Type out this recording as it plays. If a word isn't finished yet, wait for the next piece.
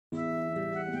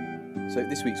So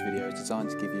this week's video is designed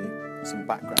to give you some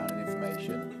background and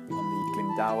information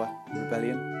on the Glyndŵr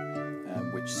Rebellion,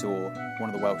 which saw one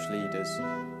of the Welsh leaders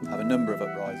have a number of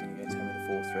uprisings against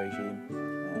Henry IV's regime.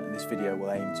 And this video will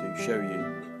aim to show you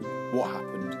what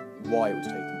happened, why it was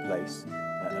taking place,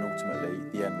 and ultimately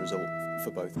the end result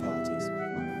for both parties.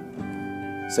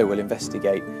 So we'll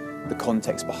investigate the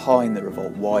context behind the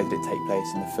revolt. Why did it take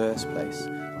place in the first place?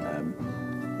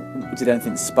 Did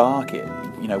anything spark it?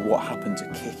 You know, what happened to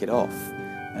kick it off?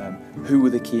 Who were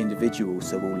the key individuals?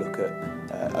 So we'll look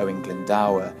at Owain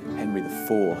Glyndŵr, Henry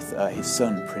IV. His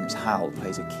son Prince Hal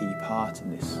plays a key part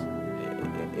in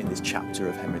this chapter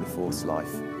of Henry IV's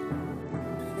life.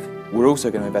 We're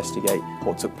also going to investigate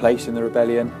what took place in the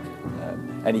rebellion,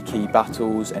 any key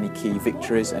battles, any key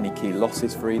victories, any key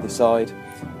losses for either side,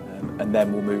 and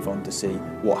then we'll move on to see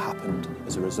what happened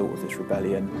as a result of this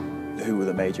rebellion, who were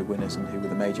the major winners and who were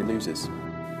the major losers.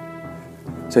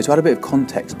 So to add a bit of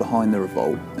context behind the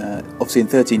revolt, obviously in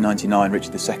 1399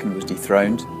 Richard II was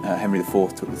dethroned, Henry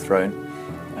IV took the throne.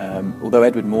 Although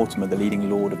Edward Mortimer, the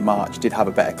leading Lord of March, did have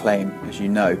a better claim, as you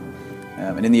know,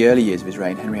 and in the early years of his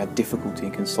reign Henry had difficulty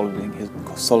in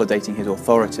consolidating his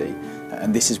authority,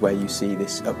 and this is where you see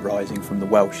this uprising from the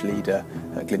Welsh leader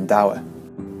Glyndŵr.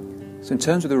 So in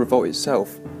terms of the revolt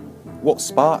itself, what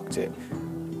sparked it?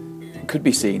 It could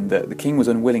be seen that the king was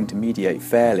unwilling to mediate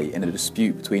fairly in a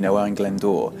dispute between Owain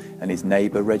Glyndŵr and his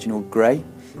neighbour Reginald Grey.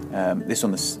 This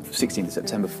on the 16th of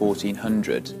September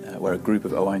 1400, where a group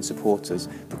of Owain supporters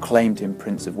proclaimed him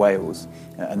Prince of Wales,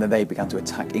 and then they began to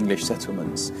attack English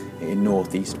settlements in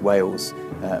northeast Wales,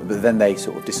 but then they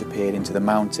sort of disappeared into the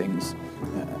mountains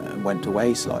and went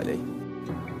away slightly.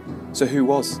 So who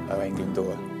was Owain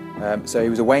Glyndŵr? So he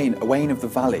was Owain of the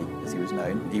Valley, as he was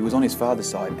known. He was on his father's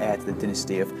side heir to the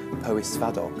dynasty of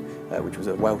Powys-Fadog, which was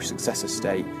a Welsh successor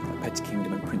state, a petty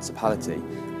kingdom and principality,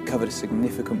 covered a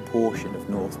significant portion of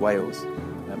North Wales.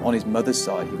 On his mother's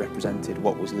side, he represented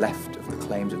what was left of the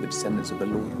claims of the descendants of the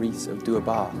Lord Rhys of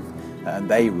Dwybarth, and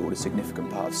they ruled a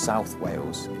significant part of South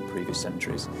Wales in previous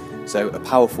centuries. So a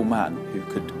powerful man who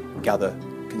could gather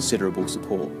considerable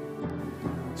support.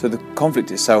 So the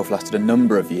conflict itself lasted a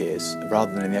number of years,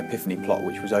 rather than in the Epiphany plot,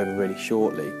 which was over really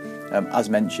shortly. As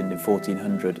mentioned, in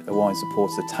 1400, Owain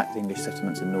supporters attacked English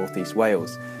settlements in northeast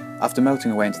Wales. After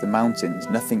melting away into the mountains,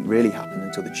 nothing really happened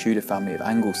until the Tudor family of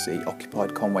Anglesey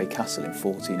occupied Conway Castle in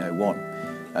 1401.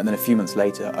 And then a few months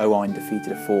later, Owain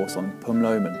defeated a force on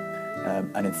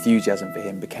Pumlowman, and enthusiasm for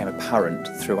him became apparent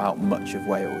throughout much of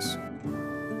Wales.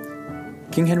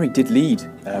 King Henry did lead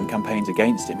campaigns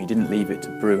against him. He didn't leave it to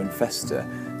brew and fester,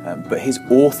 but his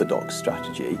orthodox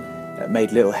strategy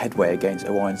made little headway against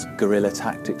Owain's guerrilla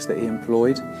tactics that he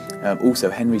employed. Also,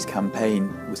 Henry's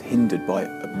campaign was hindered by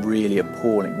really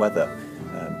appalling weather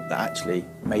that actually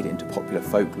made it into popular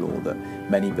folklore that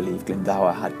many believe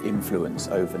Glyndŵr had influence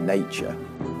over nature.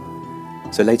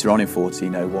 So later on in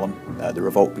 1401, the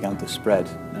revolt began to spread.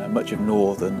 Much of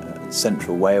northern and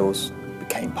central Wales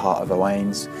became part of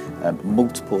Owain's.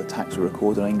 Multiple attacks were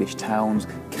recorded on English towns,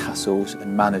 castles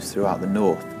and manors throughout the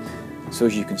north. So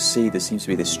as you can see, there seems to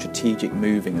be this strategic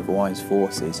moving of Owain's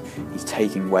forces. He's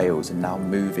taking Wales and now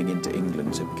moving into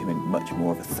England, so becoming much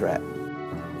more of a threat.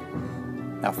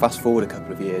 Now fast forward a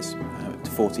couple of years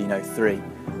to 1403.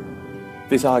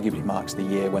 This arguably marks the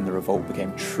year when the revolt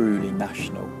became truly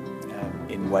national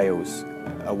in Wales.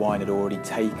 Owain had already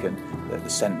taken the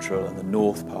central and the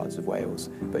north parts of Wales,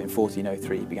 but in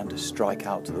 1403 he began to strike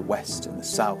out to the west and the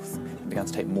south and began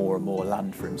to take more and more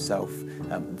land for himself,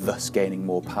 thus gaining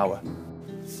more power.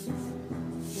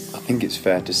 I think it's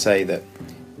fair to say that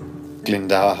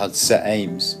Glyndŵr had set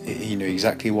aims. He knew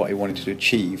exactly what he wanted to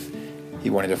achieve. He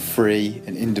wanted a free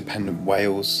and independent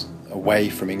Wales, away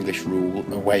from English rule,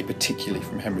 away particularly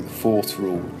from Henry IV's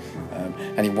rule,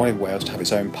 and he wanted Wales to have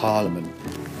its own parliament.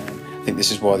 I think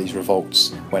this is why these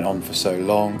revolts went on for so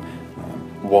long,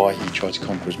 why he tried to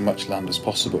conquer as much land as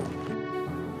possible.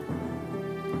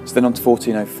 So then on to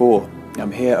 1404.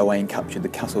 Here Owain captured the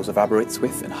castles of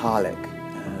Aberystwyth and Harlech.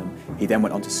 He then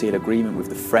went on to seal agreement with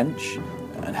the French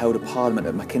and held a parliament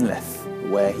at Machynlleth,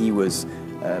 where he was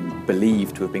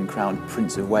believed to have been crowned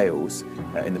Prince of Wales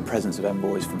in the presence of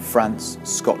envoys from France,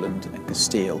 Scotland and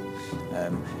Castile.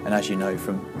 And as you know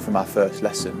from our first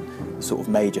lesson, the sort of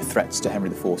major threats to Henry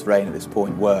IV's reign at this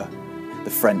point were the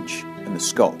French and the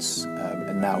Scots,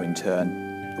 and now in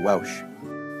turn the Welsh.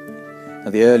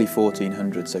 Now the early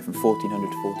 1400s, so from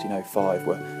 1400 to 1405,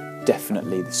 were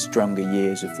definitely the stronger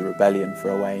years of the rebellion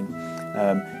for Owain.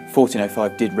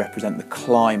 1405 did represent the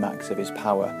climax of his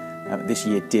power. This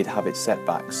year did have its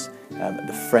setbacks.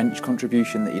 The French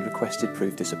contribution that he'd requested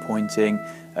proved disappointing.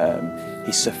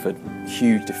 He suffered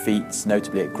huge defeats,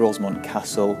 notably at Grosmont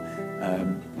Castle,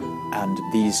 and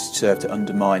these served to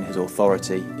undermine his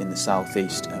authority in the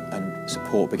southeast, and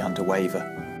support began to waver.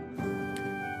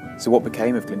 So what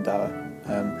became of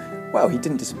Glyndŵr? Well, he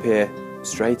didn't disappear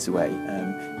straight away.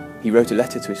 He wrote a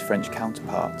letter to his French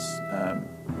counterparts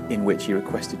in which he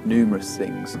requested numerous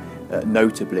things,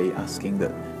 notably asking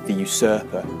that the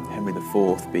usurper, Henry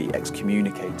IV, be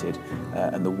excommunicated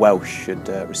and the Welsh should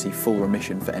receive full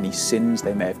remission for any sins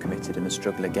they may have committed in the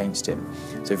struggle against him.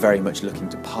 So very much looking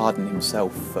to pardon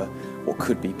himself for what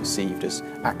could be perceived as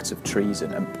acts of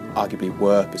treason, and arguably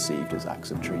were perceived as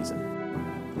acts of treason.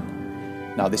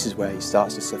 Now this is where he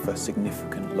starts to suffer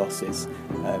significant losses.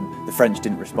 The French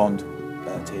didn't respond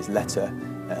to his letter,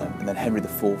 and then Henry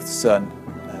IV's son,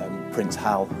 Prince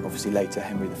Hal, obviously later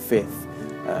Henry V,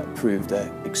 proved an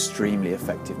extremely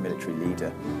effective military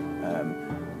leader.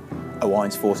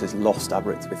 Owain's forces lost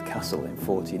Aberystwyth Castle in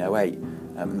 1408,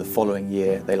 and the following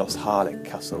year they lost Harlech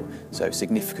Castle, so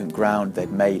significant ground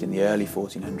they'd made in the early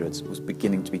 1400s was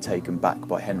beginning to be taken back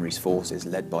by Henry's forces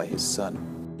led by his son.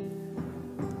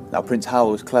 Now Prince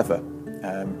Hal was clever.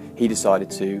 He decided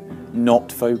to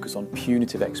not focus on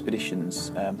punitive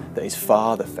expeditions that his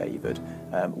father favoured.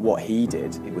 What he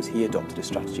did was he adopted a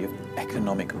strategy of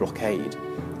economic blockade.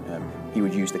 He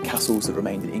would use the castles that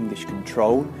remained in English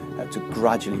control to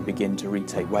gradually begin to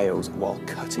retake Wales while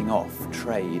cutting off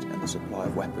trade and the supply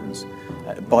of weapons.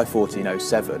 By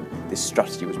 1407, this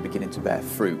strategy was beginning to bear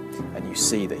fruit, and you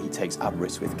see that he takes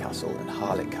Aberystwyth Castle and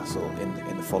Harlech Castle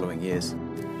in the following years.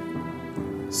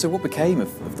 So what became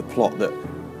of the plot that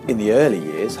in the early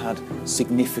years had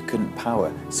significant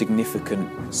power,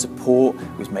 significant support,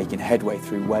 was making headway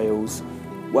through Wales?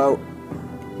 Well,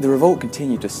 the revolt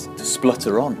continued to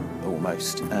splutter on,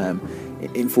 almost.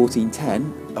 In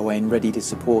 1410, Owain readied his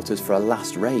supporters for a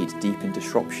last raid deep into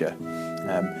Shropshire,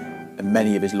 and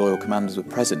many of his loyal commanders were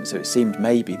present, so it seemed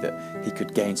maybe that he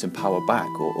could gain some power back,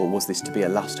 or was this to be a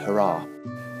last hurrah?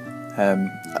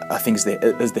 I think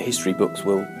as the history books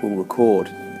will record,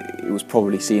 it was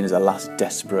probably seen as a last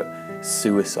desperate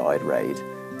suicide raid.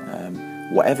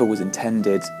 Whatever was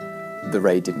intended, the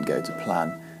raid didn't go to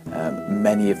plan.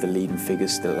 Many of the leading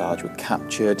figures still large were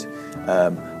captured.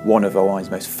 One of Owain's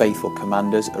most faithful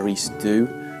commanders, Rhys Dhu,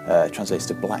 translates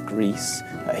to Black Rhys,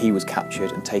 he was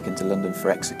captured and taken to London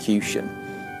for execution.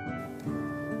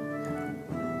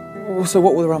 So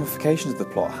what were the ramifications of the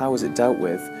plot? How was it dealt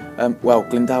with? Well,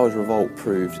 Glyndŵr's revolt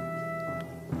proved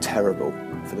terrible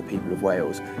for the people of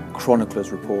Wales.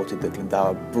 Chroniclers reported that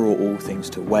Glyndŵr brought all things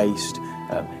to waste.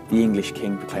 The English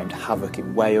king proclaimed havoc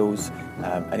in Wales,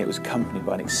 and it was accompanied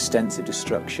by an extensive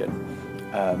destruction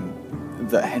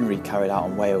that Henry carried out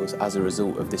on Wales as a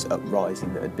result of this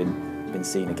uprising that had been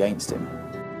seen against him.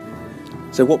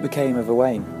 So what became of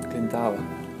Owain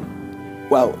Glyndŵr?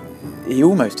 Well, he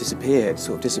almost disappeared,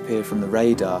 from the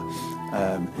radar.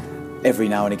 Every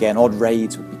now and again, odd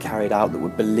raids would be carried out that were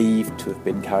believed to have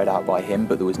been carried out by him,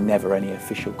 but there was never any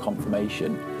official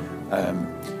confirmation.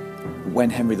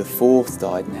 When Henry IV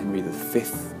died and Henry V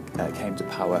came to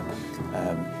power,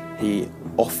 he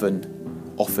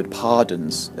often offered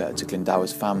pardons to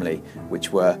Glyndŵr's family,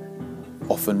 which were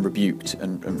often rebuked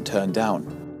and turned down.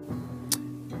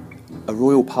 A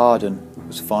royal pardon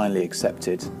was finally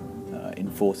accepted in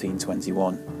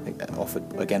 1421,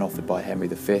 offered by Henry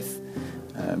V.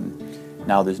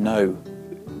 Now there's no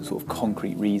sort of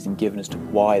concrete reason given as to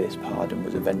why this pardon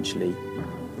was eventually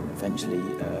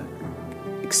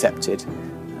accepted.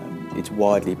 It's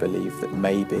widely believed that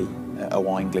maybe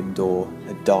Owain Glyndŵr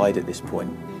had died at this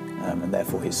point, and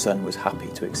therefore his son was happy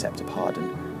to accept a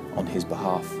pardon on his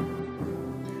behalf.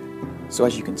 So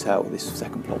as you can tell, this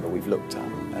second plot that we've looked at,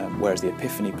 whereas the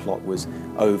Epiphany plot was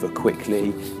over quickly,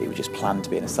 it was just planned to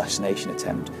be an assassination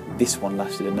attempt, this one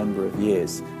lasted a number of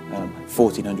years,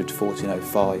 1400 to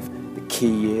 1405, the key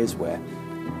years where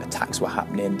attacks were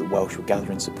happening, the Welsh were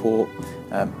gathering support,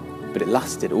 but it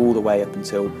lasted all the way up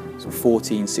until sort of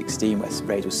 1416, where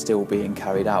raid was still being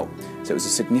carried out. So it was a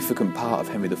significant part of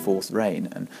Henry IV's reign,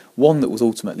 and one that was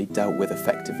ultimately dealt with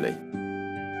effectively.